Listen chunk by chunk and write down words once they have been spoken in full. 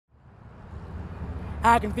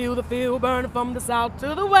I can feel the field burning from the south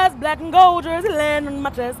to the west. Black and gold jersey land on my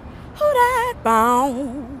chest. Who that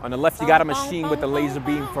bound? On the left, you got a machine with a laser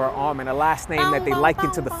beam for an arm and a last name that they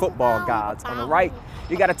liken to the football gods. On the right,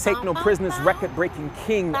 you got a Take No Prisoners record-breaking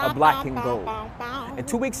king of black and gold. And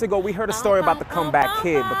 2 weeks ago, we heard a story about the comeback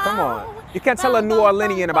kid, but come on. You can't tell a New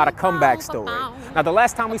Orleanian about a comeback story. Now, the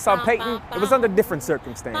last time we saw Payton, it was under different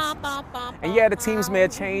circumstances. And yeah, the teams may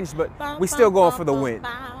have changed, but we still going for the win.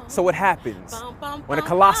 So what happens when a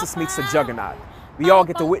Colossus meets a Juggernaut? We all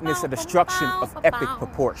get to witness a destruction of epic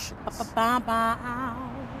proportions.